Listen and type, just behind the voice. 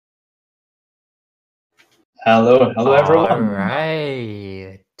Hello All everyone.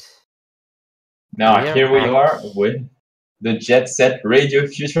 right. Now We're here we back. are with the Jet Set Radio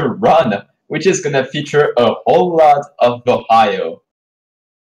Future Run, which is gonna feature a whole lot of Ohio.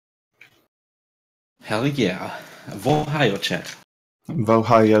 Hell yeah. Ohio chat.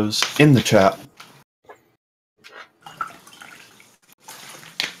 Ohio's in the chat.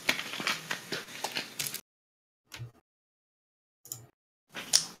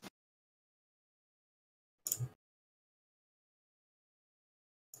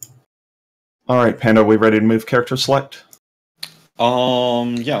 Alright, Panda, we ready to move character select?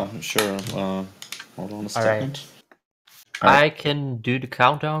 Yeah, sure. Hold on a second. I can do the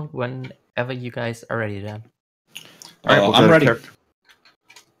countdown whenever you guys are ready then. Alright, we'll I'm ready.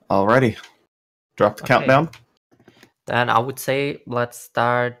 Alrighty. Drop the Okay. countdown. Then I would say let's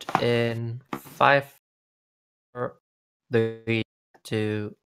start in 5, 4, 3,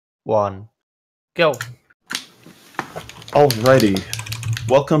 2, 1. Go. Alrighty.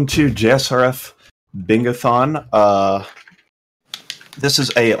 Welcome to JSRF Bingothon. This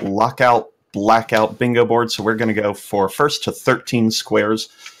is a lockout, blackout bingo board, so we're going to go for first to 13 squares.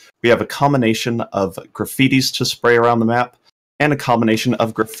 We have a combination of graffitis to spray around the map, and a combination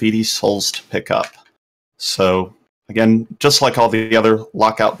of graffiti souls to pick up. So, again, just like all the other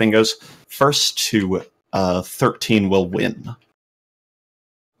lockout bingos, first to 13 will win.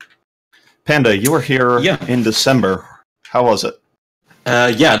 Panda, you were here in December. How was it?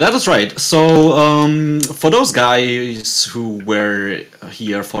 Yeah, that is right. So, for those guys who were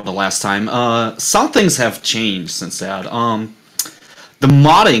here for the last time, some things have changed since that. The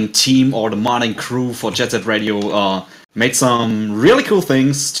modding team or the modding crew for Jet Set Radio made some really cool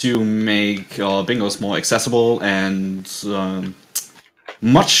things to make bingos more accessible and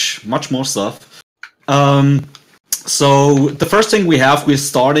much more stuff. So the first thing we're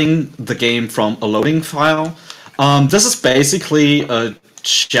starting the game from a loading file. This is basically a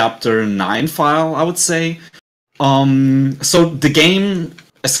chapter 9 file, I would say. So the game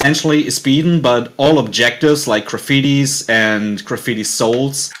essentially is beaten, but all objectives like graffitis and graffiti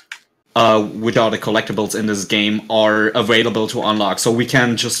souls, which are the collectibles in this game, are available to unlock. So we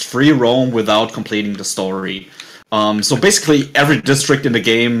can just free roam without completing the story. So basically every district in the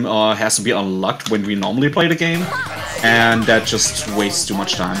game has to be unlocked when we normally play the game, and that just wastes too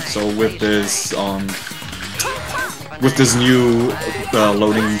much time. So with this new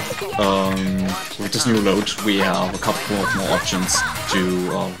loading, with this new load, we have a couple of more options to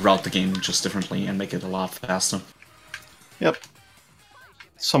route the game just differently and make it a lot faster. Yep.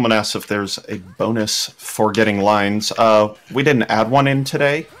 Someone asked if there's a bonus for getting lines. We didn't add one in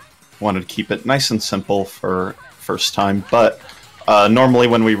today. Wanted to keep it nice and simple for first time, but normally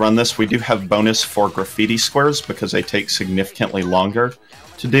when we run this, we do have bonus for graffiti squares because they take significantly longer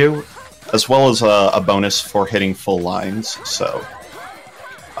to do, as well as a bonus for hitting full lines, so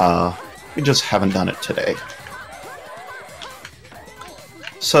we just haven't done it today.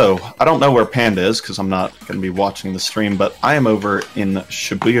 So, I don't know where Panda is, because I'm not going to be watching the stream, but I am over in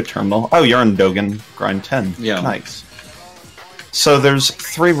Shibuya Terminal. Oh, you're in Dogen, Grind 10. Yeah. Nice. So there's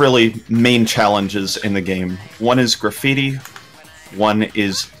 3 really main challenges in the game. One is graffiti, one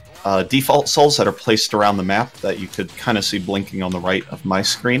is default souls that are placed around the map that you could kind of see blinking on the right of my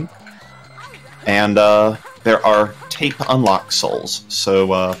screen. And there are tape unlock souls.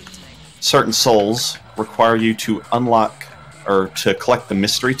 So certain souls require you to unlock or to collect the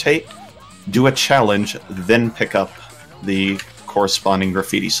mystery tape, do a challenge, then pick up the corresponding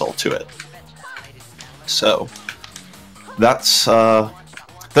graffiti soul to it. So that's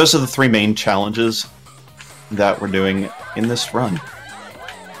those are the 3 main challenges that we're doing in this run.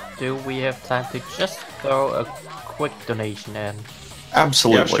 Do we have time to just throw a quick donation in?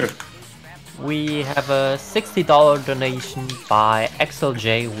 Absolutely. Yeah, sure. We have a $60 donation by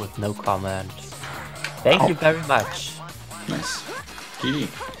XLJ with no comment. Thank you very much. Nice. GG.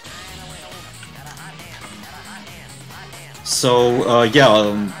 So,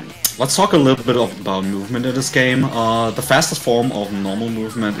 let's talk a little bit about movement in this game. The fastest form of normal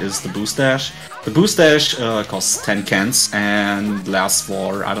movement is the boost dash. The boost dash costs 10 cans and lasts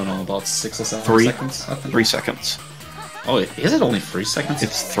for, I don't know, about 6 or 7 seconds? I think. 3 seconds. Oh, is it only 3 seconds?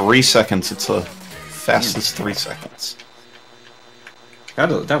 It's 3 seconds. It's the fastest 3 seconds.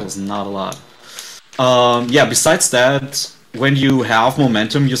 That was not a lot. Besides that, when you have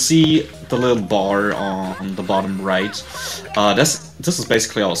momentum, you see the little bar on the bottom right. This is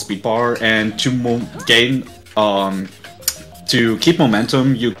basically our speed bar, and to keep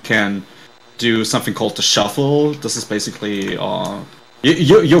momentum, you can do something called the shuffle. This is basically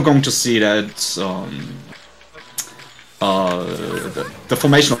you're going to see that the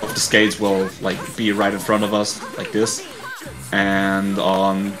formation of the skates will like be right in front of us like this, and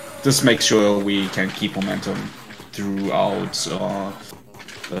this makes sure we can keep momentum throughout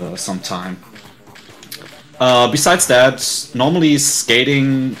some time. Besides that, normally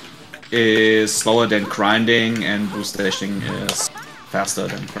skating is slower than grinding, and boost dashing is faster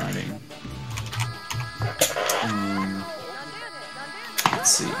than grinding. Let's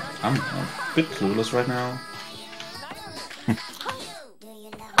see. I'm a bit clueless right now.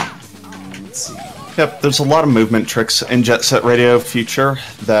 Let's see. Yep, there's a lot of movement tricks in Jet Set Radio Future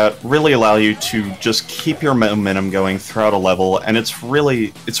that really allow you to just keep your momentum going throughout a level, and it's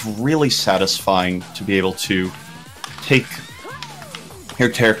really satisfying to be able to take your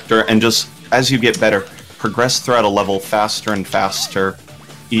character and just, as you get better, progress throughout a level faster and faster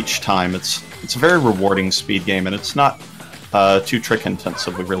each time. It's a very rewarding speed game, and it's not too trick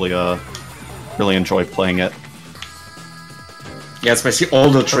intensive. We really enjoy playing it. Yeah, it's basically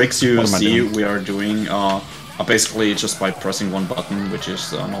all the tricks you see we are doing are basically just by pressing one button, which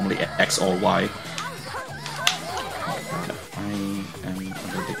is normally X or Y. I am a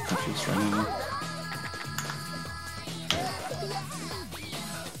little bit confused right now.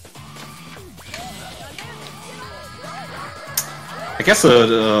 I guess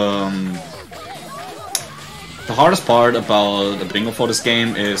the hardest part about the bingo for this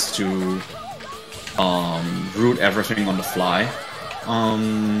game is to route everything on the fly.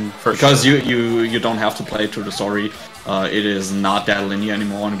 Because you don't have to play through the story. It is not that linear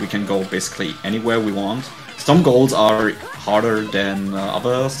anymore, and we can go basically anywhere we want. Some goals are harder than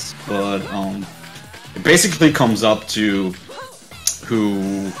others, but it basically comes up to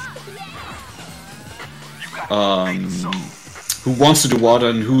who wants to do what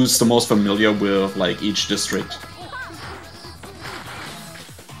and who's the most familiar with like each district.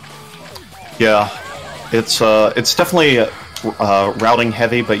 Yeah, it's definitely routing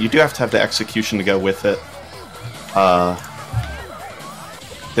heavy, but you do have to have the execution to go with it.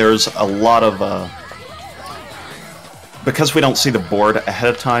 There's a lot of because we don't see the board ahead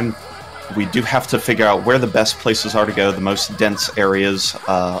of time, we do have to figure out where the best places are to go, the most dense areas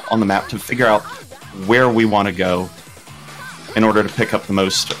on the map, to figure out where we want to go in order to pick up the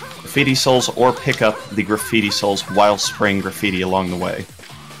most graffiti souls, or pick up the graffiti souls while spraying graffiti along the way.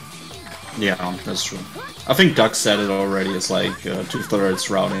 Yeah, that's true. I think Doug said it already, it's like 2/3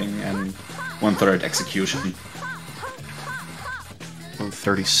 routing and 1/3 execution.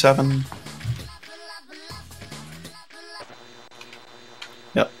 37.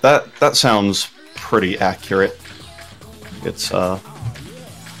 Yep, that sounds pretty accurate. It's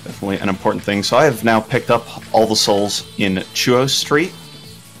definitely an important thing. So I have now picked up all the souls in Chuo Street.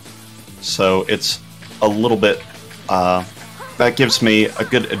 So it's a little bit, that gives me a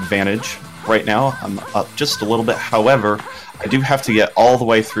good advantage. Right now, I'm up just a little bit. However, I do have to get all the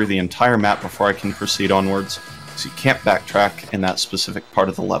way through the entire map before I can proceed onwards. So you can't backtrack in that specific part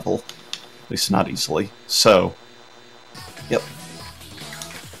of the level. At least not easily. So, yep.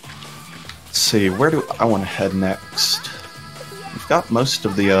 Let's see, where do I want to head next? We've got most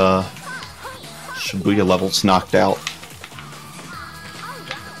of the Shibuya levels knocked out.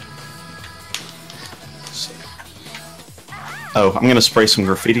 Oh, I'm going to spray some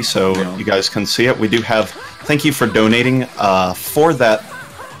graffiti so you guys can see it. We do have, thank you for donating for that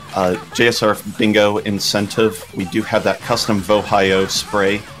JSRF Bingo incentive. We do have that custom Vohayo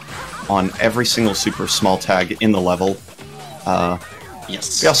spray on every single super small tag in the level.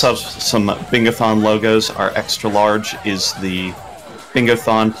 Yes. We also have some Bingothon logos. Our extra large is the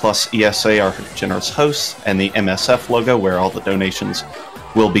Bingothon plus ESA, our generous hosts, and the MSF logo, where all the donations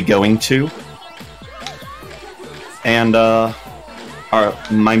will be going to. And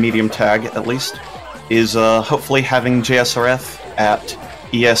my medium tag, at least, is hopefully having JSRF at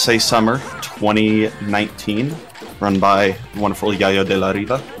ESA Summer 2019, run by the wonderful Yayo de la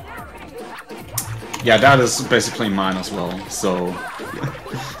Riva. Yeah, that is basically mine as well. So,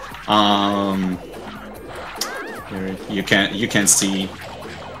 here you can see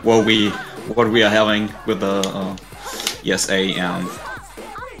what we are having with the ESA and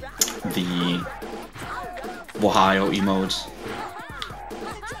the Ohio emote.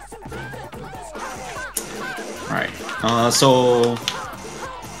 Right. So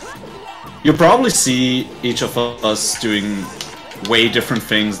you'll probably see each of us doing way different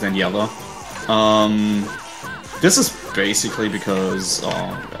things than the other. This is basically because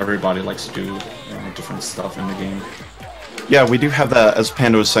everybody likes to do different stuff in the game. Yeah, we do have that, as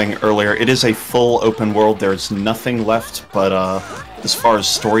Panda was saying earlier. It is a full open world. There's nothing left, but as far as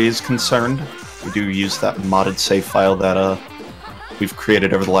story is concerned, we do use that modded save file that we've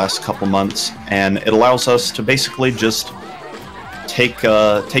created over the last couple months, and it allows us to basically just take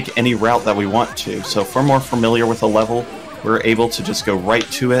any route that we want to. So if we're more familiar with a level, we're able to just go right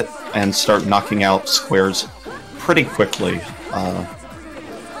to it and start knocking out squares pretty quickly.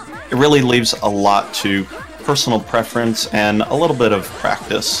 It really leaves a lot to personal preference and a little bit of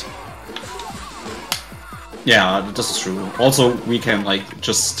practice. Yeah, this is true. Also, we can like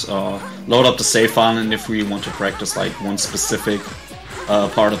just load up the save file, and if we want to practice like one specific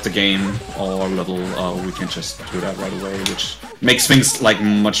part of the game or level, we can just do that right away, which makes things like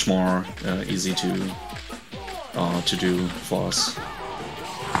much more easy to do for us.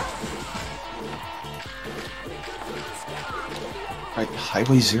 Right,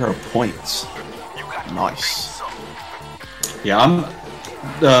 Highway 0 points. Nice. Yeah,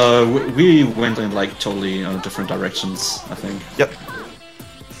 we went in like totally different directions, I think. Yep.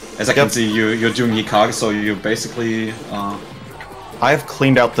 As I can see, you're doing Hikage, so you basically. I've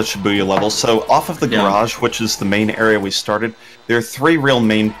cleaned out the Shibuya level, so off of the garage, which is the main area we started, there are 3 real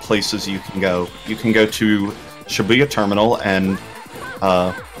main places you can go. You can go to Shibuya Terminal and,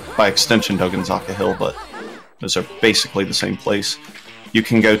 by extension, Dogenzaka Hill, but those are basically the same place. You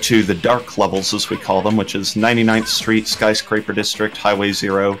can go to the dark levels, as we call them, which is 99th Street, Skyscraper District, Highway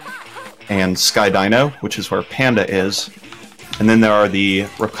 0, and Sky Dino, which is where Panda is. And then there are the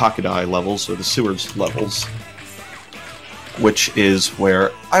Rokakudai levels, or the sewers levels, which is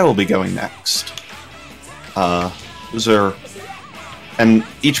where I will be going next. Those are... And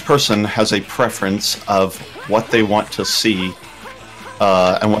each person has a preference of what they want to see,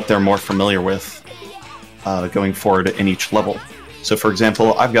 and what they're more familiar with going forward in each level. So for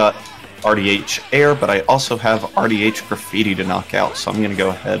example, I've got RDH Air, but I also have RDH Graffiti to knock out, so I'm going to go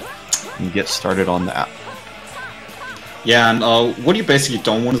ahead and get started on that. Yeah, and what you basically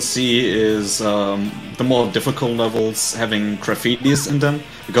don't want to see is the more difficult levels having graffitis in them,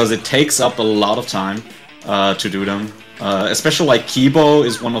 because it takes up a lot of time to do them. Especially like Kibo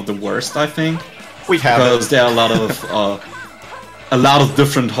is one of the worst, I think. Because there are a lot of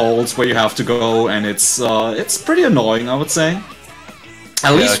different holes where you have to go, and it's pretty annoying, I would say.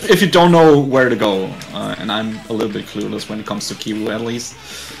 At least if you don't know where to go, and I'm a little bit clueless when it comes to Kibo, at least.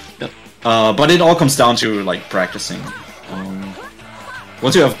 But it all comes down to like practicing.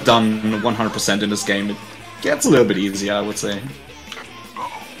 Once you have done 100% in this game, it gets a little bit easier, I would say.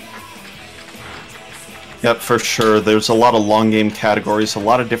 Yep, for sure. There's a lot of long game categories, a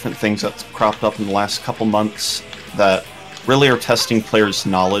lot of different things that's cropped up in the last couple months that really are testing players'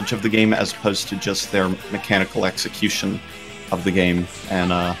 knowledge of the game as opposed to just their mechanical execution of the game.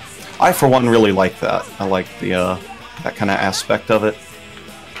 And I, for one, really like that. I like the that kind of aspect of it.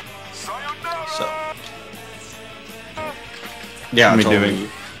 So, yeah, totally.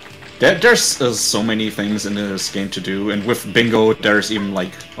 There's so many things in this game to do, and with Bingo, there's even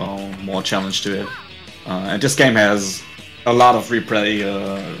like more challenge to it. And this game has a lot of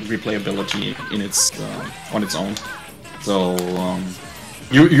replayability in its on its own. So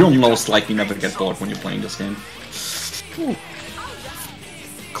you'll most likely never get bored when you're playing this game. Ooh.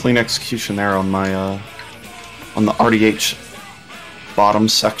 Clean execution there on my on the RDH bottom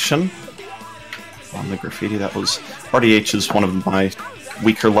section. On the graffiti, that was RDH is one of my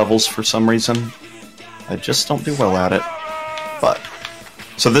weaker levels for some reason. I just don't do well at it. But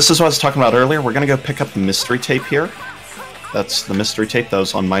so this is what I was talking about earlier. We're gonna go pick up the mystery tape here. That's the mystery tape that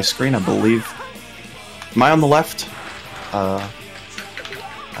was on my screen, I believe. Am I on the left? I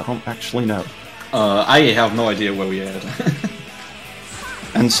don't actually know. I have no idea where we are.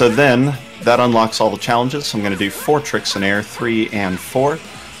 And so then, that unlocks all the challenges. So I'm going to do 4 tricks in air, 3 and 4. And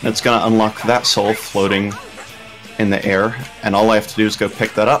it's going to unlock that soul floating in the air. And all I have to do is go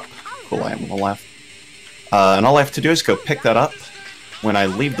pick that up. Cool, I am on the left. And all I have to do is go pick that up when I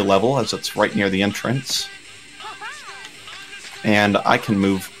leave the level, as it's right near the entrance. And I can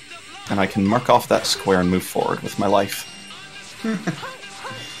move, and I can mark off that square and move forward with my life.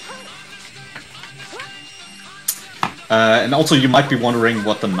 And also, you might be wondering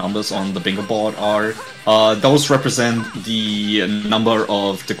what the numbers on the bingo board are. Those represent the number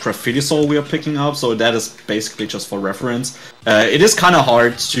of the graffiti soul we are picking up, so that is basically just for reference. It is kind of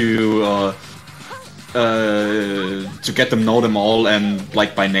hard to get them know them all and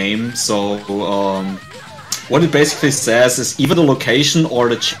like by name. So what it basically says is either the location or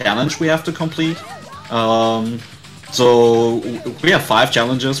the challenge we have to complete. So we have 5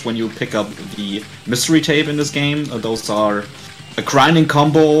 challenges when you pick up the mystery tape in this game. Those are a grinding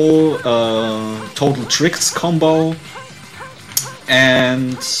combo, total tricks combo,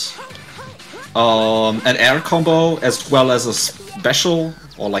 and an air combo, as well as a special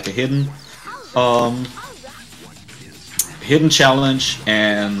or like a hidden. hidden challenge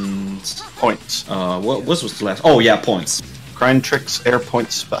and Points. what was the last? Oh yeah, points. Grind Tricks Air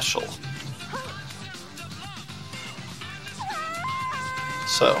Point Special.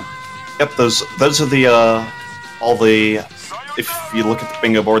 So, yep, those are the all the. If you look at the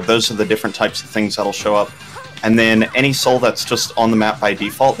bingo board, those are the different types of things that'll show up. And then any soul that's just on the map by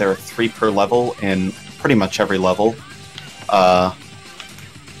default, there are 3 per level in pretty much every level.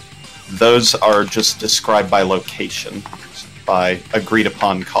 Those are just described by location, by agreed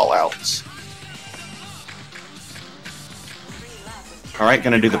upon callouts. Alright,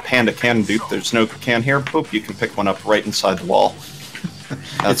 gonna do the panda can dupe. There's no can here. Boop, you can pick one up right inside the wall.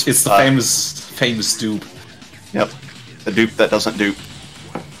 It's the famous dupe. Yep, the dupe that doesn't dupe.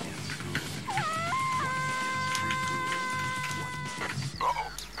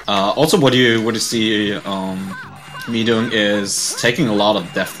 Also, what you see me doing is taking a lot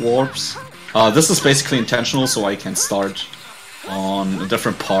of death warps. This is basically intentional, so I can start on a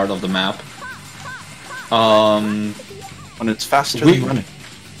different part of the map. When it's faster than running.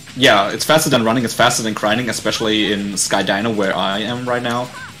 Yeah, it's faster than running, it's faster than grinding, especially in Sky Dino, where I am right now.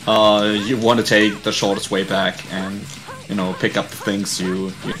 You want to take the shortest way back and, you know, pick up the things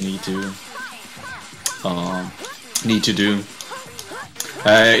you need to do.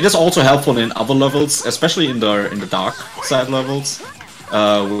 It is also helpful in other levels, especially in the dark side levels,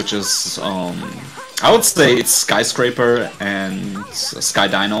 which is I would say it's Skyscraper and Sky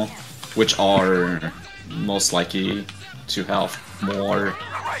Dino, which are most likely to have more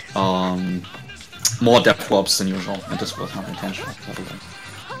depth warps than usual, and this was not intentional, by the way.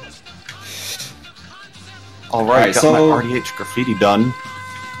 Alright, got my RDH graffiti done.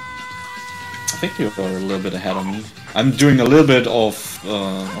 I think you were a little bit ahead of me. I'm doing a little bit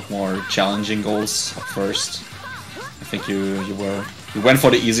of more challenging goals at first. I think you went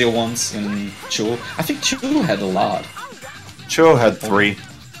for the easier ones in Chuo. I think Chuo had a lot. Chuo had 3.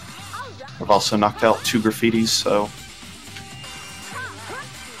 I've also knocked out 2 graffitis, so...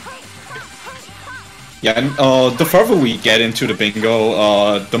 Yeah, and the further we get into the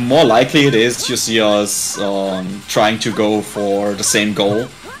bingo, the more likely it is you see us trying to go for the same goal.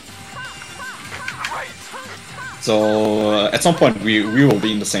 So at some point we will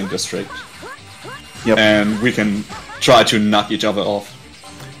be in the same district. Yep. And we can try to knock each other off.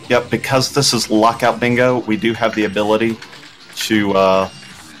 Yep, because this is Lockout Bingo, we do have the ability to well,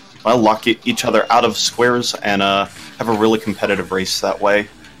 lock each other out of squares and have a really competitive race that way.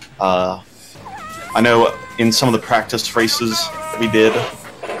 I know in some of the practice races we did,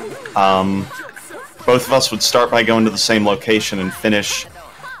 both of us would start by going to the same location and finish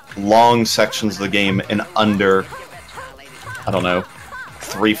long sections of the game in under, I don't know,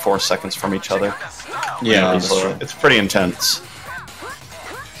 3-4 seconds from each other. Yeah, that's true. It's pretty intense.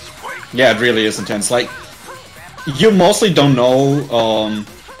 Yeah, it really is intense. Like, you mostly don't know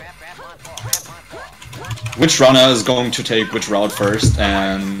which runner is going to take which route first,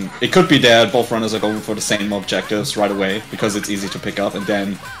 and it could be that both runners are going for the same objectives right away, because it's easy to pick up, and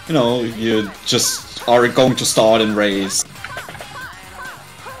then, you know, you just are going to start and race.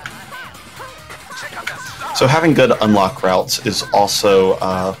 So having good unlock routes is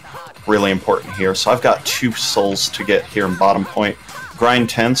also really important here. So I've got 2 souls to get here in bottom point. Grind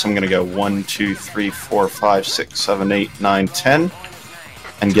 10, so I'm going to go 1, 2, 3, 4, 5, 6, 7, 8, 9, 10,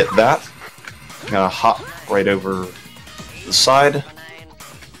 and get that. I'm going to hop right over the side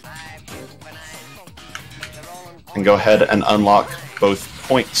and go ahead and unlock both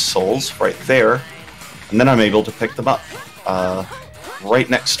point souls right there, and then I'm able to pick them up right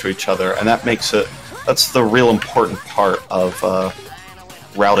next to each other, and that makes it, that's the real important part of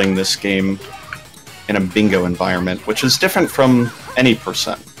routing this game in a bingo environment, which is different from any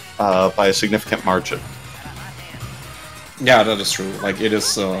percent by a significant margin. Yeah, that is true. Like, it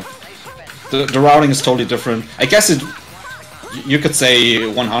is, the routing is totally different. I guess you could say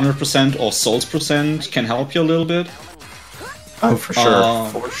 100% or souls percent can help you a little bit. Oh, for sure,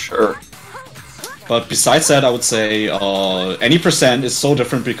 for sure. But besides that, I would say any percent is so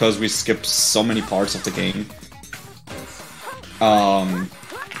different because we skip so many parts of the game.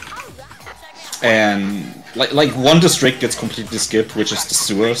 And like one district gets completely skipped, which is the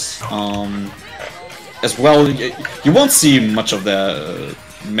sewers. As well, you won't see much of the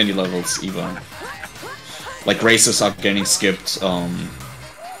many levels either. Like races are getting skipped.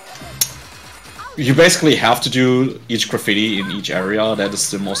 You basically have to do each graffiti in each area. That is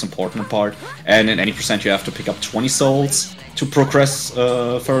the most important part. And in any percent, you have to pick up 20 souls to progress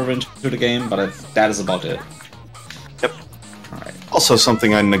further into the game. But that is about it. Yep. Alright. Also,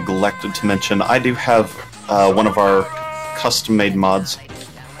 something I neglected to mention, I do have one of our custom-made mods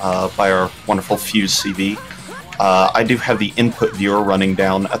by our wonderful Fuse CV. I do have the input viewer running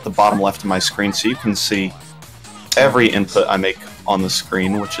down at the bottom left of my screen, so you can see every input I make on the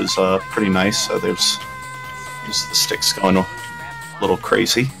screen, which is pretty nice. So there's just the sticks going a little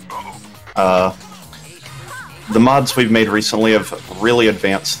crazy. The mods we've made recently have really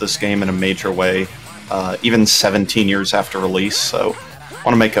advanced this game in a major way, even 17 years after release, so I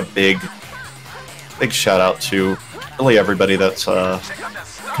want to make a big shout out to really everybody that's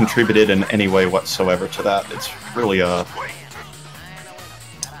contributed in any way whatsoever to that. It's really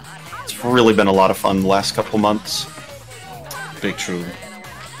been a lot of fun the last couple months. Big true.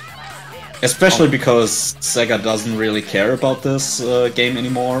 Especially because Sega doesn't really care about this game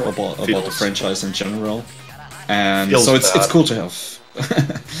anymore, about the franchise in general. And so it's cool to have.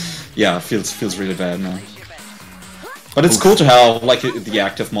 Yeah, feels really bad now. But it's cool to have like the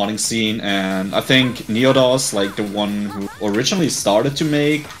active modding scene, and I think Neodos, like the one who originally started to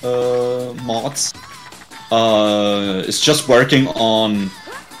make mods, is just working on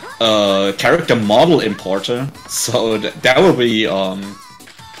character model importer. So that will be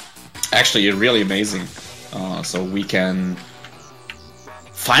actually really amazing. So we can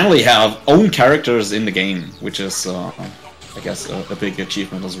finally have own characters in the game, which is I guess a big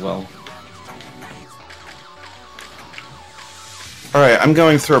achievement as well. Alright, I'm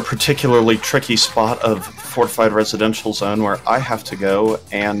going through a particularly tricky spot of Fortified Residential Zone where I have to go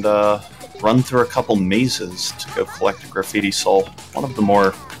and run through a couple mazes to go collect a graffiti soul. One of the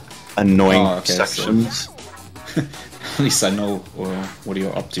more annoying sections. So at least I know what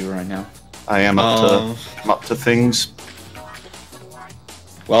you're up to right now. I am up to things.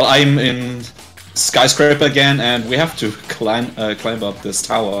 Well, I'm in Skyscraper again, and we have to climb up this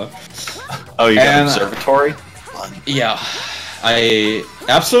tower. Oh, you got observatory? Yeah. I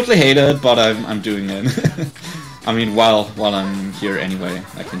absolutely hate it, but I'm doing it. I mean, while I'm here anyway,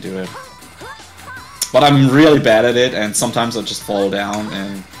 I can do it. But I'm really bad at it, and sometimes I just fall down,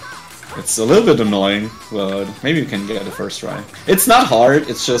 and it's a little bit annoying, but maybe we can get it first try. It's not hard,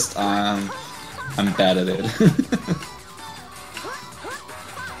 it's just I'm bad at it.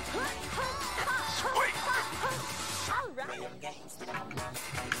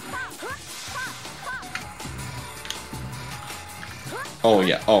 Oh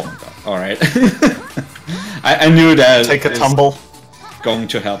yeah, oh my god, alright. I knew that take a tumble going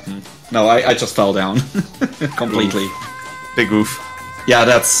to happen. No, I just fell down. Completely. Oof. Big oof. Yeah,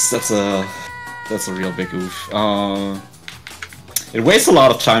 that's a real big oof. It wastes a lot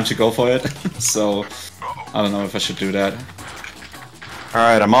of time to go for it, so I don't know if I should do that.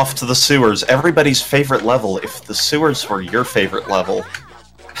 Alright, I'm off to the sewers. Everybody's favorite level. If the sewers were your favorite level,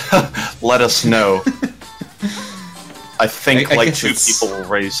 let us know. I think like two people will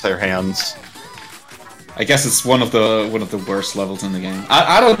raise their hands. I guess it's one of the worst levels in the game.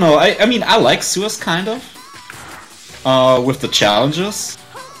 I don't know. I mean, I like sewers kind of with the challenges,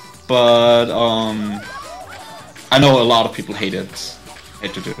 but I know a lot of people hate it.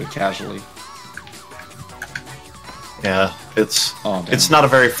 Hate to do it casually. Yeah, it's not a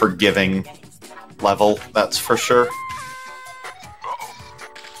very forgiving level, that's for sure.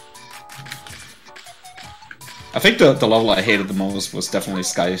 I think the level I hated the most was definitely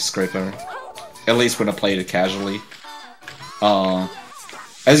Skyscraper. At least when I played it casually.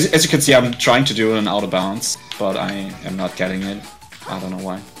 As you can see, I'm trying to do an out of bounds, but I am not getting it. I don't know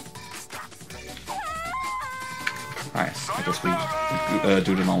why. Alright, I guess we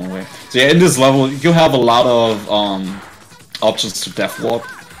do the normal way. So yeah, in this level, you have a lot of options to death warp.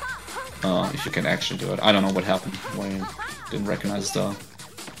 If you can actually do it. I don't know what happened when I didn't recognize the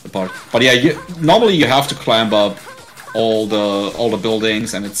part. But yeah, normally you have to climb up all the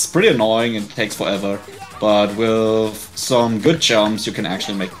buildings, and it's pretty annoying and it takes forever. But with some good jumps, you can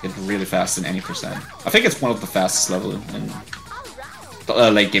actually make it really fast in any percent. I think it's one of the fastest levels in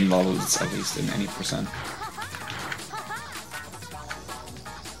late game levels, at least in any percent.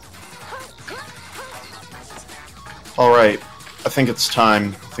 Alright, I think it's time.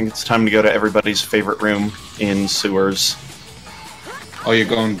 I think it's time to go to everybody's favorite room in sewers. Oh, you're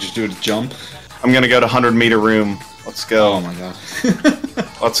going to do the jump? I'm gonna go to 100-meter room. Let's go. Oh my god.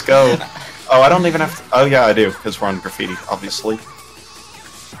 Let's go. Oh, I don't even have to... Oh yeah, I do, because we're on graffiti, obviously.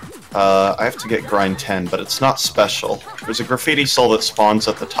 I have to get grind 10, but it's not special. There's a graffiti soul that spawns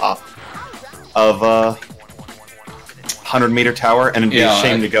at the top of 100-meter tower, and it'd be a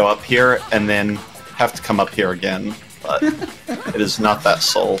shame to go up here and then have to come up here again. But it is not that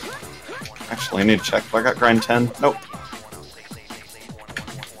soul. Actually, I need to check. Have I got grind 10? Nope.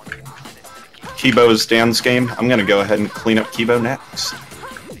 Kibo's Dan's game. I'm gonna go ahead and clean up Kibo next.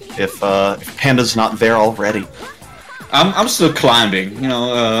 If Panda's not there already. I'm still climbing, you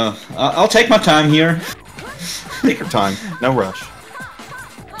know, I'll take my time here. Take your time, no rush.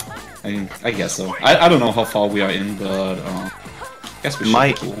 I guess so. I don't know how far we are in, but I guess we should My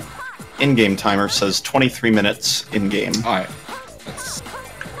be cool. in-game timer says 23 minutes in-game. Alright.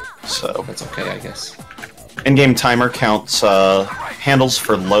 That's okay, I guess. In-game timer counts handles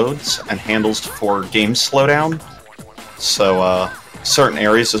for loads and handles for game slowdown. So certain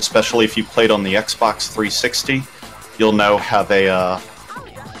areas, especially if you played on the Xbox 360, you'll know have a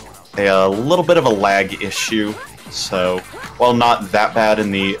little bit of a lag issue. So while not that bad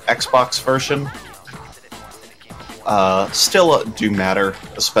in the Xbox version, still do matter,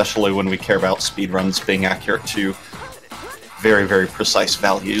 especially when we care about speedruns being accurate to very, very precise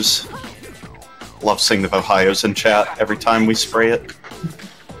values. Love seeing the Ohio's in chat every time we spray it.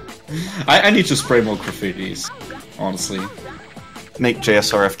 I need to spray more graffitis, honestly. Make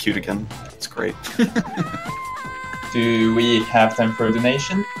JSRF cute again. It's great. Do we have time for a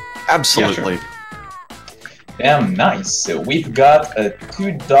donation? Absolutely. Yeah, sure. Damn nice. So we've got a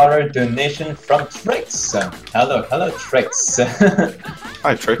 $2 donation from Trix. Hello Trix.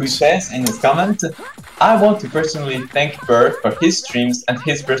 Hi, Who Trix. says in his comment, I want to personally thank Bert for his streams and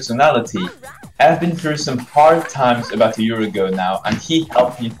his personality. I've been through some hard times about a year ago now, and he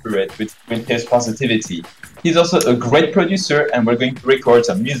helped me through it with his positivity. He's also a great producer, and we're going to record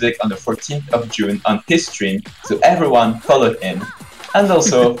some music on the 14th of June on his stream, so everyone follow him. And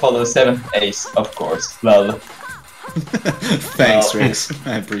also follow 7thAce, of course. Lol. Thanks, Rex.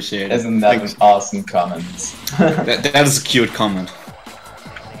 I appreciate it. Isn't that an awesome comment? That is a cute comment.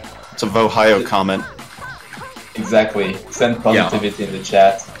 It's a Ohio comment. Exactly. Send positivity in the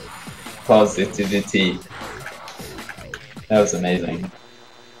chat. Positivity. That was amazing.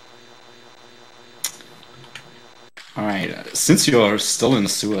 Alright, since you are still in the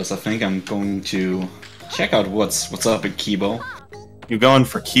sewers, I think I'm going to check out what's up at Kibo. You going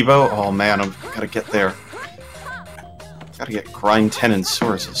for Kibo? Oh man, I've gotta get there. Gotta get Grind 10 in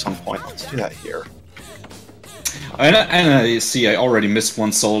sewers at some point. Let's do that here. And I see I already missed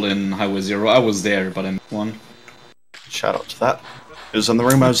one soul in Highway 0. I was there, but I missed one. Shout out to that. It was in the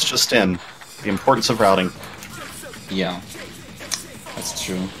room I was just in. The importance of routing. Yeah, that's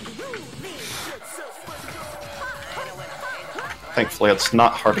true. Thankfully, it's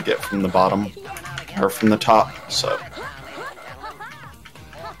not hard to get from the bottom or from the top, so.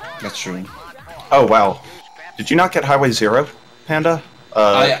 That's true. Oh wow. Did you not get Highway 0, Panda?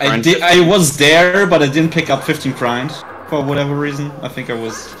 I did. I was there, but I didn't pick up 15 grind for whatever reason. I think I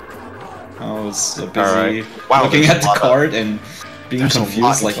was busy Wow, looking there's at a the lot card and being there's a lot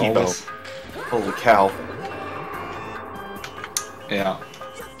confused in like Kibo. always. Holy cow. Yeah.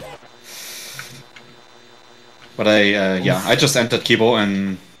 But I just entered Kibo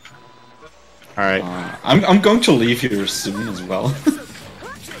and Alright. I'm going to leave here soon as well.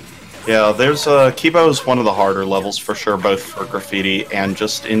 Yeah, there's Kibo is one of the harder levels for sure, both for graffiti and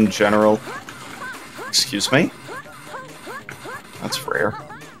just in general. Excuse me? That's rare.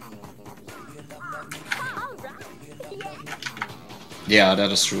 Yeah,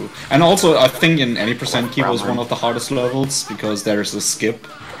 that is true. And also, I think in any percent Kibo is one of the hardest levels because there's a skip.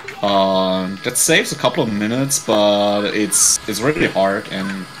 That saves a couple of minutes, but it's really hard.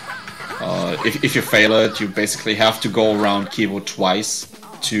 And if you fail it, you basically have to go around Kibo twice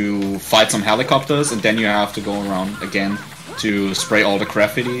to fight some helicopters, and then you have to go around again to spray all the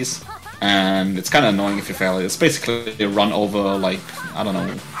graffitis. And it's kind of annoying if you fail it. It's basically a run over, like, I don't know,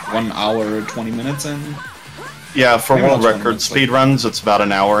 1 hour, 20 minutes in. Yeah, for Maybe world not 20 record minutes, speed runs, it's about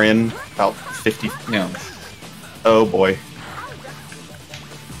an hour in, about 50. Yeah. Oh boy.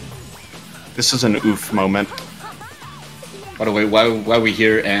 This is an oof moment. By the way, while we're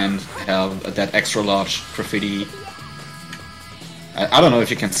here and have that extra large graffiti, I don't know if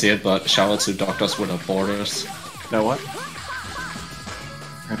you can see it, but shout out to Doctors Without Borders. You know what?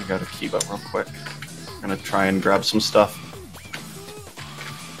 I'm gonna go to Kibo real quick. I'm gonna try and grab some stuff.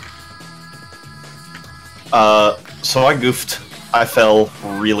 So I goofed. I fell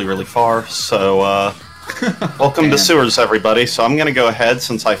really, really far, so, welcome to sewers, everybody. So I'm gonna go ahead,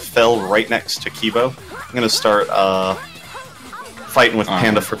 since I fell right next to Kibo. I'm gonna start, fighting with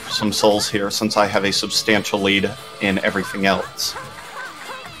Panda for some souls here, since I have a substantial lead in everything else.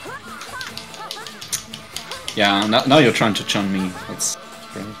 Yeah, now you're trying to chun me. That's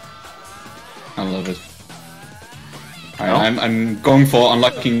great. I love it. Alright, I'm going for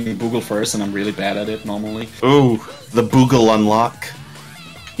unlocking Boogle first, and I'm really bad at it normally. Ooh, the Boogle unlock.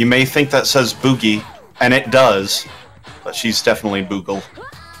 You may think that says Boogie, and it does, but she's definitely Boogle.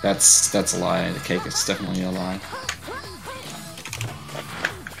 That's a lie. The cake is definitely a lie.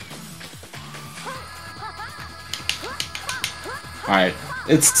 Alright,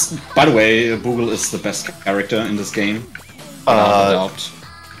 It's, by the way, Boogle is the best character in this game.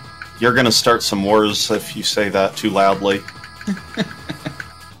 You're gonna start some wars if you say that too loudly.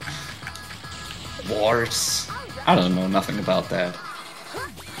 Wars? I don't know nothing about that.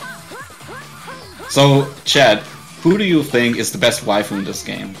 So, Chad, who do you think is the best waifu in this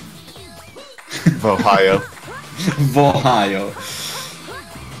game? Ohio. Ohio.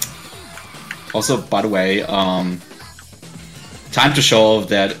 Also, by the way, time to show off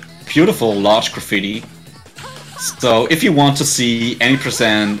that beautiful large graffiti. So, if you want to see any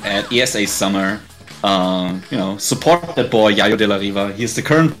present at ESA Summer, you know, support that boy Yayo de la Riva. He's the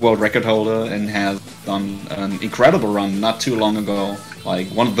current world record holder and has done an incredible run not too long ago. Like,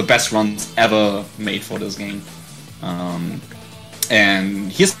 one of the best runs ever made for this game.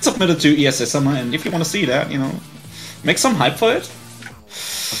 And he's submitted to ESA Summer, and if you want to see that, you know, make some hype for it.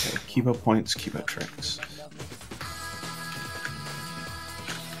 Okay, Kibo points, Kibo tricks.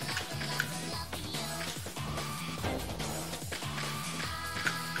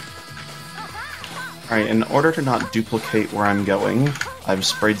 Alright, in order to not duplicate where I'm going, I've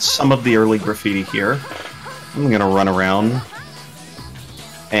sprayed some of the early graffiti here. I'm gonna run around,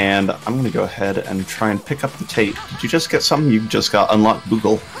 and I'm gonna go ahead and try and pick up the tape. Did you just get something? You just got unlocked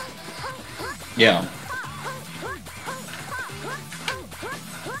Boogle. Yeah.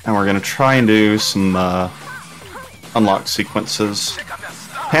 And we're gonna try and do some unlock sequences.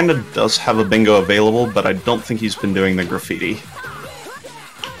 Panda does have a bingo available, but I don't think he's been doing the graffiti.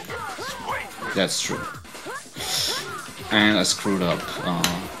 That's true. And I screwed up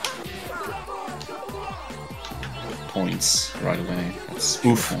points right away. That's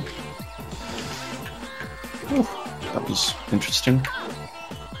beautiful. Oof. That was interesting.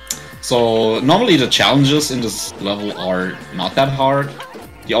 So normally the challenges in this level are not that hard.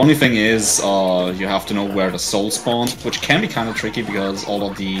 The only thing is you have to know where the soul spawns, which can be kind of tricky because all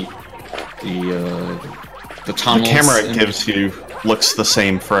of the tunnels. The camera it gives you looks the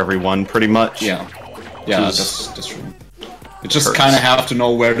same for everyone, pretty much. Yeah, that's true. You just kind of have to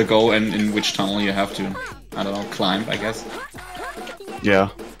know where to go and in which tunnel you have to, I don't know, climb, I guess. Yeah.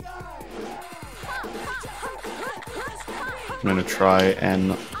 I'm gonna try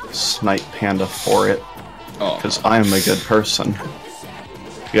and snipe Panda for it, because I am a good person.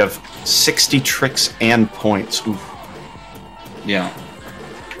 You have 60 tricks and points. Oof. Yeah.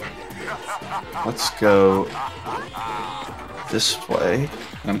 Let's go this way.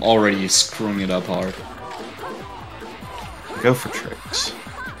 I'm already screwing it up hard. Go for tricks.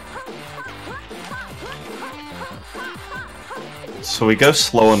 So we go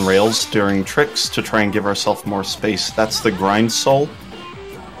slow on rails during tricks to try and give ourselves more space. That's the grind soul.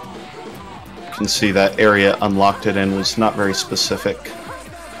 You can see that area unlocked it in was not very specific.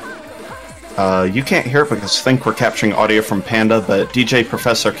 You can't hear it because I think we're capturing audio from Panda, but DJ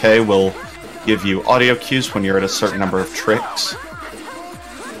Professor K will give you audio cues when you're at a certain number of tricks.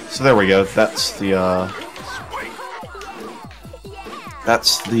 So there we go. That's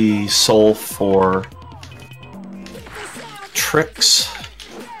the soul for tricks.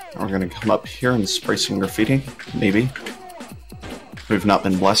 We're gonna come up here and spray some graffiti, maybe. We've not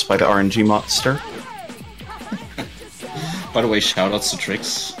been blessed by the RNG monster. By the way, shoutouts to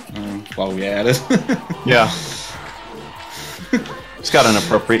Tricks while we're at it. Yeah. It's got an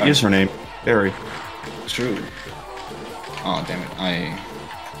appropriate username. Very. True. Oh, damn it.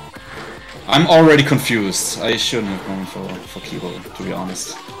 I'm already confused. I shouldn't have gone for Kibo, to be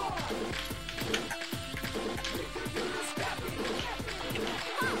honest.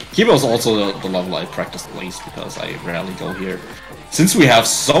 Kibo is also the level I practice least because I rarely go here. Since we have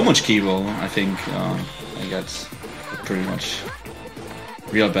so much Kibo, I think I get pretty much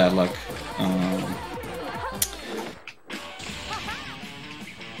real bad luck.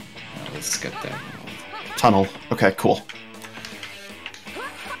 Let's get there. Tunnel. Okay, cool.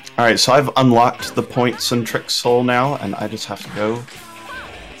 Alright, so I've unlocked the points and trick soul now, and I just have to go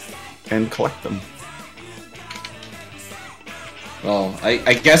and collect them. Well,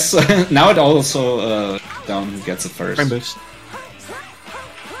 I guess now it also down who gets it first. Frame boost.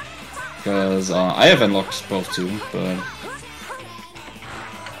 Because I have unlocked both too, but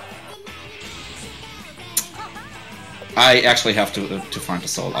I actually have to find the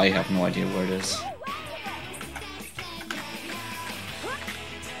soul. I have no idea where it is.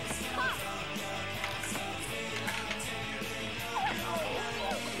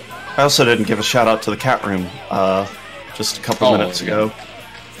 I also didn't give a shout out to the cat room just a couple minutes ago.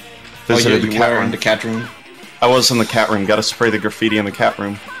 Visited you were in the cat room? I was in the cat room. Gotta spray the graffiti in the cat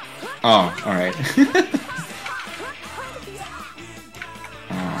room. Oh, alright.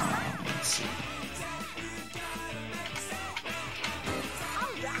 Let's see.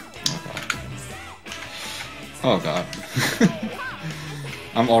 Oh god.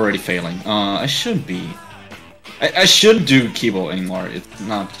 I'm already failing. I shouldn't be. I shouldn't do Kibo anymore. It's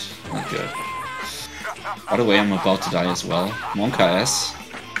not good. By the way, I'm about to die as well. Monka S.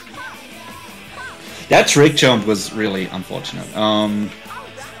 That trick jump was really unfortunate. Alright.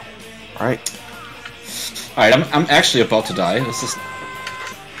 Alright, I'm actually about to die. This is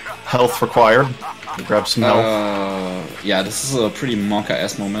Health required. Grab some health. yeah, this is a pretty Monka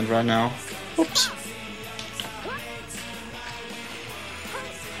S moment right now. Oops.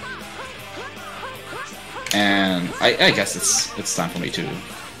 And I guess it's time for me to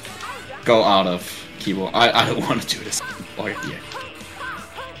go out of Kibo. I don't want to do this. Oh yeah.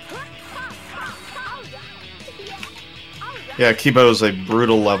 Yeah, Kibo is a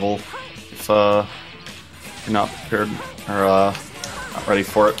brutal level if you're not prepared or not ready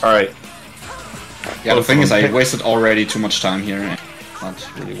for it. Alright. Yeah, the thing is I wasted already too much time here and it's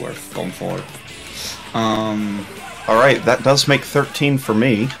not really worth going forward. Alright, that does make 13 for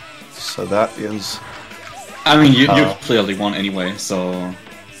me. So that is... I mean, you clearly won anyway, so...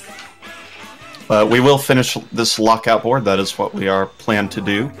 we will finish this lockout board. That is what we are planning to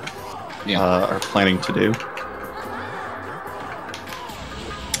do. Yeah. Are planning to do.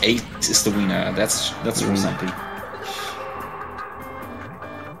 8 is the winner. That's really something.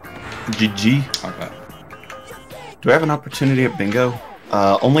 GG. Okay. Do I have an opportunity at bingo?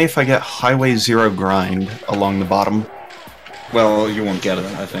 Only if I get Highway Zero grind along the bottom. Well, you won't get it,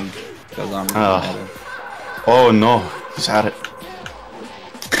 I think, because I'm. Oh no, he's had it.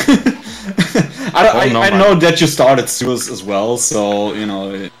 I know that you started Suez as well, so you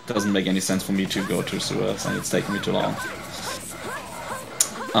know it doesn't make any sense for me to go to Suez, and it's taking me too long.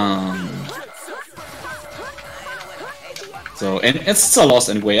 So, and it's a loss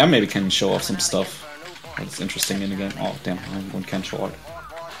anyway. I maybe can show off some stuff that's interesting in the game. Oh damn, I can't show it.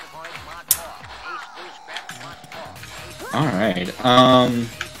 All right.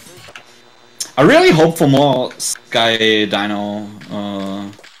 I really hope for more Sky Dino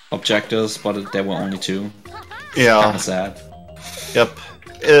objectives, but there were only 2. Yeah. Kinda sad. Yep.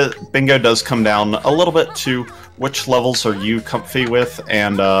 Bingo does come down a little bit to which levels are you comfy with,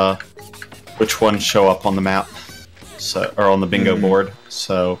 and which ones show up on the map, so or on the bingo board.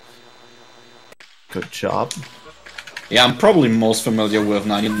 So, good job. Yeah, I'm probably most familiar with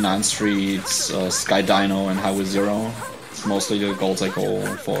 99 Streets, Sky Dino, and Highway Zero. It's mostly the goals I go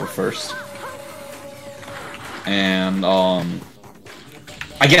for first. And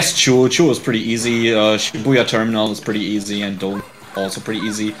I guess Chu is pretty easy. Shibuya Terminal is pretty easy, and Dogen also pretty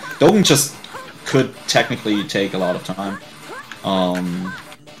easy. Dogen just could technically take a lot of time.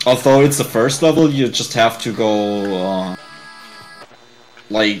 Although it's the first level, you just have to go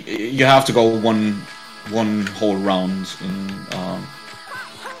like you have to go one whole round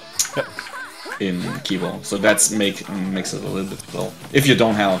in Kibo. So that's makes it a little bit difficult if you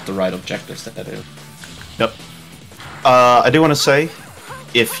don't have the right objectives. That is. Yep. I do want to say,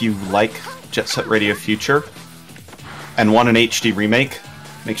 if you like Jet Set Radio Future and want an HD remake,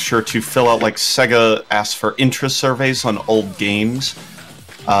 make sure to fill out, like Sega asks for interest surveys on old games.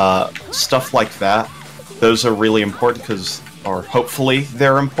 Stuff like that. Those are really important because, or hopefully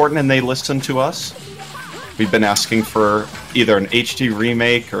they're important and they listen to us. We've been asking for either an HD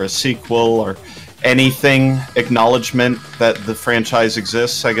remake or a sequel or anything, acknowledgement that the franchise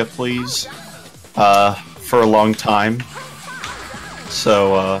exists, Sega please, for a long time.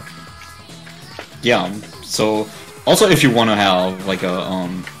 So, yeah, so also if you want to have like a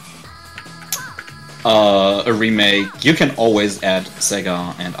remake, you can always add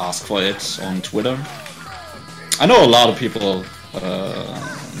Sega and ask for it on Twitter. I know a lot of people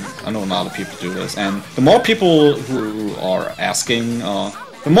do this, and the more people who are asking,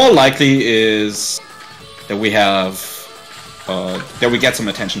 the more likely is that we have that we get some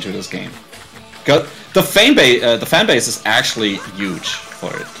attention to this game. The fan base is actually huge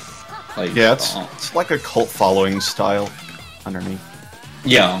for it. Like, yeah, it's like a cult following style underneath.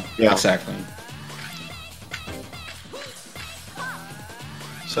 Yeah, exactly.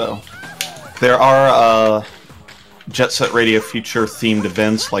 So, there are Jet Set Radio Future themed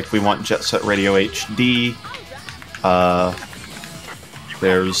events, like we want Jet Set Radio HD.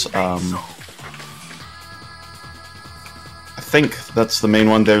 There's, I think that's the main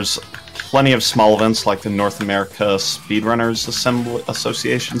one. There's plenty of small events like the North America Speedrunners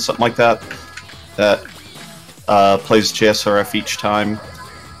Association, something like that, that plays JSRF each time.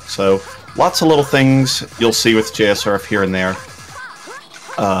 So, lots of little things you'll see with JSRF here and there.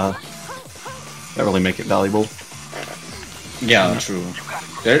 That really make it valuable. Yeah, true.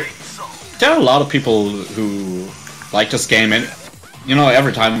 There are a lot of people who like this game, and you know,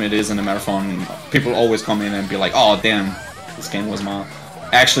 every time it is in a marathon, people always come in and be like, "Oh, damn, this game was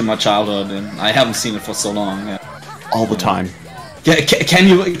actually my childhood, and I haven't seen it for so long." Yeah. All the time.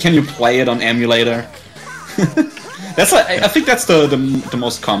 Can you play it on emulator? That's I think that's the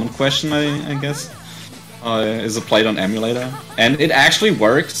most common question, I guess. Is it played on emulator? And it actually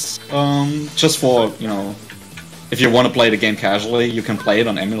works. Just for, you know, if you want to play the game casually, you can play it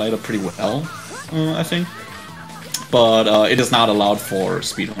on emulator pretty well, I think. But it is not allowed for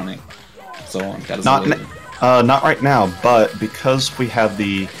speedrunning. So that is not right now, but because we have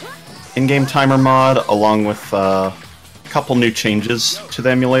the in-game timer mod along with a couple new changes to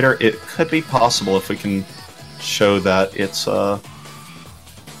the emulator, it could be possible if we can show that it's a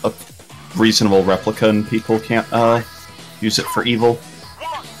reasonable replica and people can't use it for evil.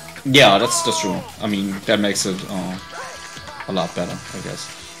 Yeah, that's true. I mean, that makes it a lot better, I guess.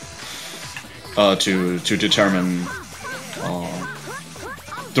 To determine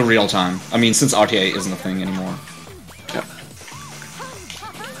the real time. I mean, since RTA isn't a thing anymore. Yeah.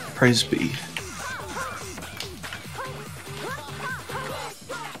 Praise be.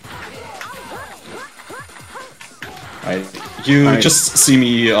 Right. You just see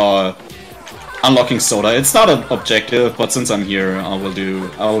me unlocking soda. It's not an objective, but since I'm here, I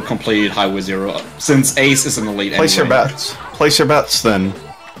will complete Highway Zero. Since Ace is in the late. Place your bets. Place your bets then.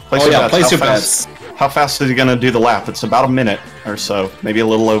 Place your bets. How fast is he gonna do the lap? It's about a minute or so, maybe a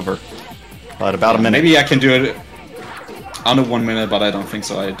little over, but about a minute. Maybe I can do it under 1 minute, but I don't think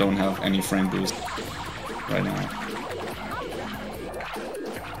so. I don't have any frame boost right now.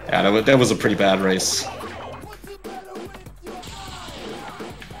 Yeah, that was a pretty bad race.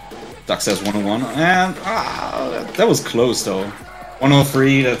 Duck says 101, and that was close though.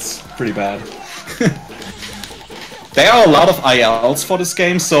 103, that's pretty bad. There are a lot of ILs for this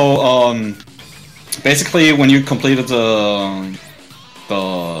game, so basically when you completed the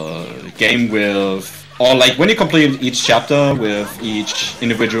game with, or like when you completed each chapter with each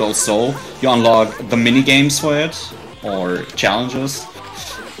individual soul, you unlock the mini games for it, or challenges,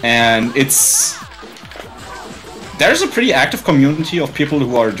 and there's a pretty active community of people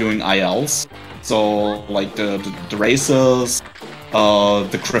who are doing ILs. So like the races,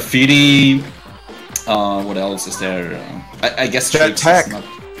 the graffiti. What else is there? I guess Jet Tech.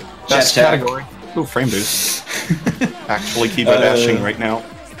 Best Jet category. Ooh, frame boost. Actually, keyboard dashing right now.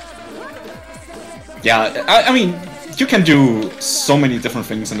 Yeah, I mean, you can do so many different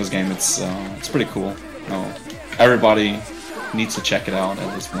things in this game. It's pretty cool. Everybody needs to check it out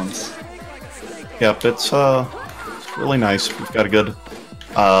at least once. Yep, it's really nice. We've got a good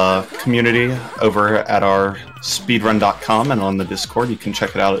community over at our speedrun.com and on the Discord. You can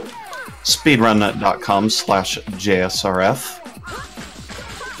check it out at speedrun.com/JSRF.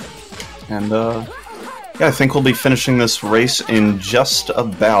 And yeah, I think we'll be finishing this race in just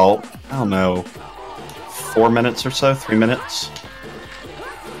about, I don't know, 4 minutes or so, 3 minutes.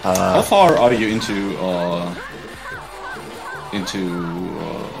 How far are you into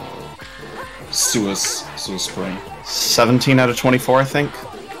sewer spray? 17 out of 24, I think.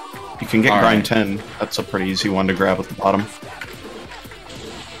 You can get grind 10. That's a pretty easy one to grab at the bottom.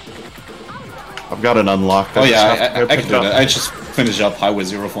 I've got it unlocked. Oh yeah, I can do that. I just finished up Highway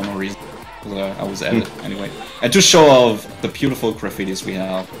Zero for no reason. I was at it anyway. And to show off the beautiful graffitis we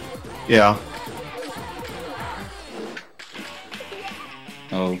have. Yeah.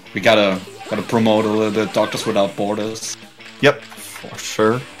 Oh, we gotta promote a little bit Doctors Without Borders. Yep, for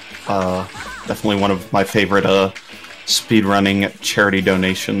sure. Definitely one of my favorite speedrunning charity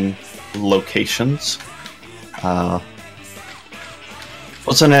donation locations.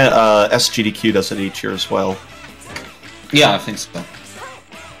 Wasn't it SGDQ does it each year as well? Yeah, I think so.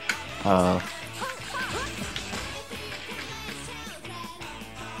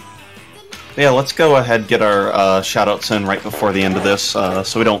 Yeah, let's go ahead and get our shoutouts in right before the end of this, so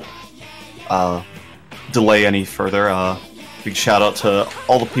we don't delay any further. Big shout out to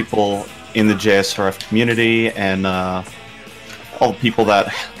all the people in the JSRF community and all the people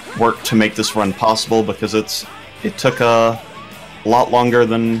that worked to make this run possible, because it took a lot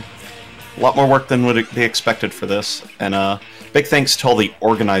more work than would be expected for this. And big thanks to all the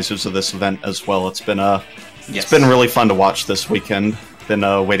organizers of this event as well. It's been it's been really fun to watch this weekend. Been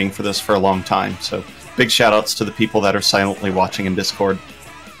waiting for this for a long time. So big shout outs to the people that are silently watching in Discord.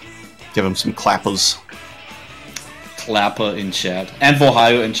 Give them some clappers. Clapper in chat. And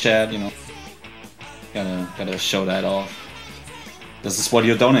Ohio in chat, you know. Gotta show that off. This is what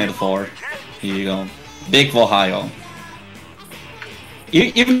you donated for. Here you go. Big Ohio.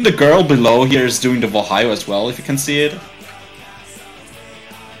 Even the girl below here is doing the Ohio as well, if you can see it.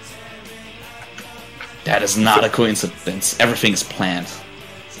 That is not a coincidence. Everything is planned.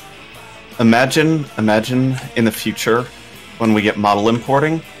 Imagine in the future when we get model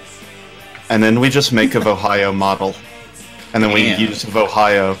importing, and then we just make a Ohio model, and then we use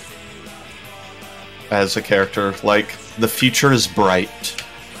Ohio as a character. Like, the future is bright.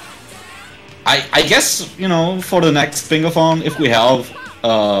 I guess, you know, for the next Bingothon, if we have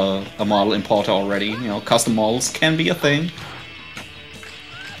a model importer already, you know, custom models can be a thing.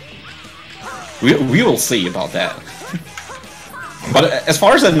 We will see about that. But as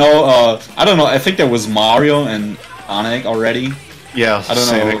far as I know, I don't know, I think there was Mario and Sonic already. Yeah, I don't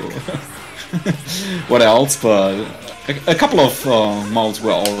know what else, but a couple of models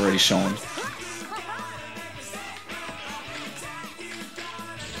were already shown.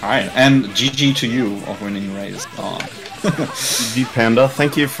 Alright, and GG to you of winning race. GG Panda,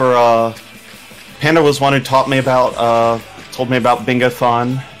 thank you for Panda was one who told me about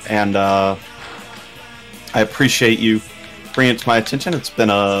Bingothon, and I appreciate you bringing it to my attention. It's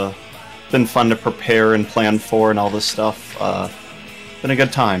been fun to prepare and plan for and all this stuff. Been a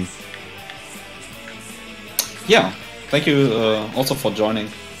good time. Yeah, thank you also for joining.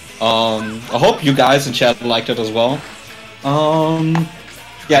 I hope you guys in chat liked it as well.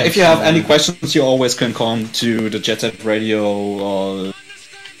 Yeah, if you have any questions, you always can come to the Jet Set Radio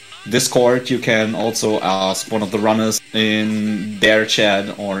Discord. You can also ask one of the runners in their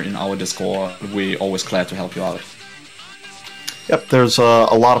chat or in our Discord. We're always glad to help you out. Yep, there's a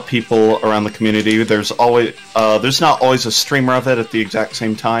lot of people around the community. There's not always a streamer of it at the exact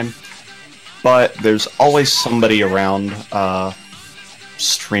same time, but there's always somebody around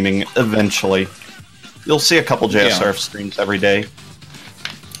streaming eventually. You'll see a couple JSRF streams every day.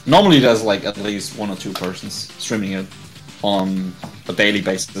 Normally there's like at least 1 or 2 persons streaming it on a daily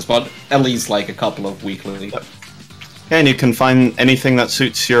basis, but at least like a couple of weekly. Yep. And you can find anything that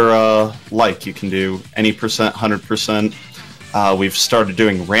suits your like. You can do any percent, 100%. We've started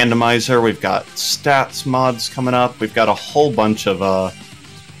doing randomizer. We've got stats mods coming up. We've got a whole bunch of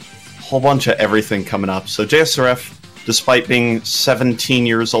everything coming up. So JSRF, despite being 17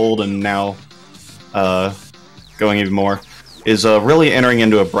 years old and now going even more, is really entering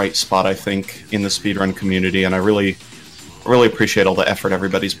into a bright spot, I think, in the speedrun community, and I really appreciate all the effort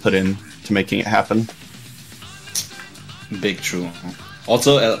everybody's put in to making it happen. Big true.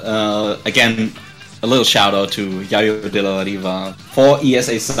 Also, again, a little shout out to Yayo de la Riva for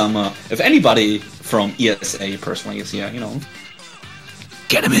ESA Summer. If anybody from ESA personally is here, you know,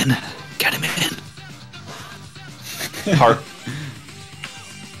 get him in. Get him in. Heart.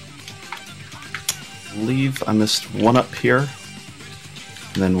 I missed one up here,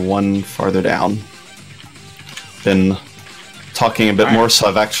 and then one farther down. Been talking a bit more, so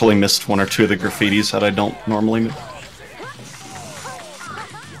I've actually missed 1 or 2 of the graffitis that I don't normally miss.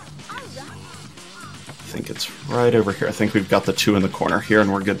 I think it's right over here. I think we've got the 2 in the corner here,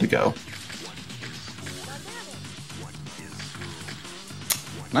 and we're good to go.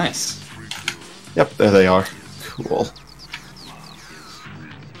 Nice. Yep, there they are. Cool.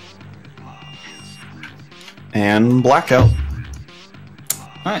 And Blackout.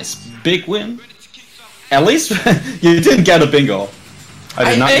 Nice. Big win. At least you didn't get a bingo.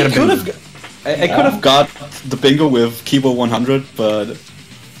 I did not get a bingo. I could have got the bingo with Kibo 100, but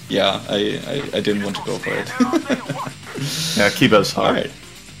yeah, I didn't want to go for it. Yeah, Kibo's hard. Alright.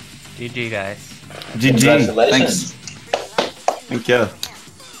 GG, guys. GG. Congratulations. Thank you.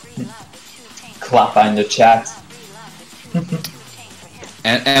 Clap in the chat.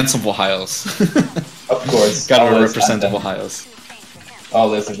 And some Ohio's. Of course. Gotta represent Ohio's.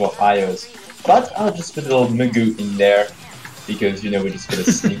 Always of Ohio's. But I'll just put a little Mugu in there, because, you know, we just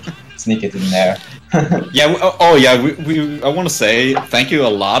gotta sneak it in there. Yeah, I want to say thank you a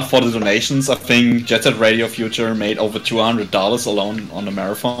lot for the donations. I think Jet Set Radio Future made over $200 alone on the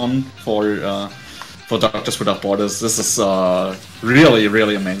marathon for Doctors Without Borders. This is really,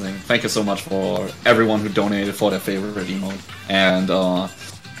 really amazing. Thank you so much for everyone who donated for their favorite emote. And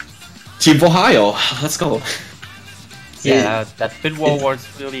Team Ohio, let's go. Yeah, that bid war was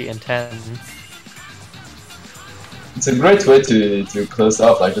really intense. It's a great way to close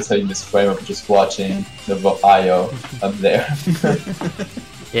up, like just having this frame of just watching the Ohio up there.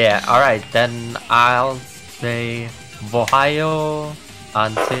 Yeah, alright, then I'll say Ohio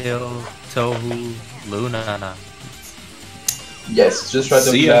until Tohu Luna. Yes, just right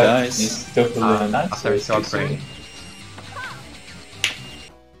over See ya, there guys. is Tohu Luna. After short break.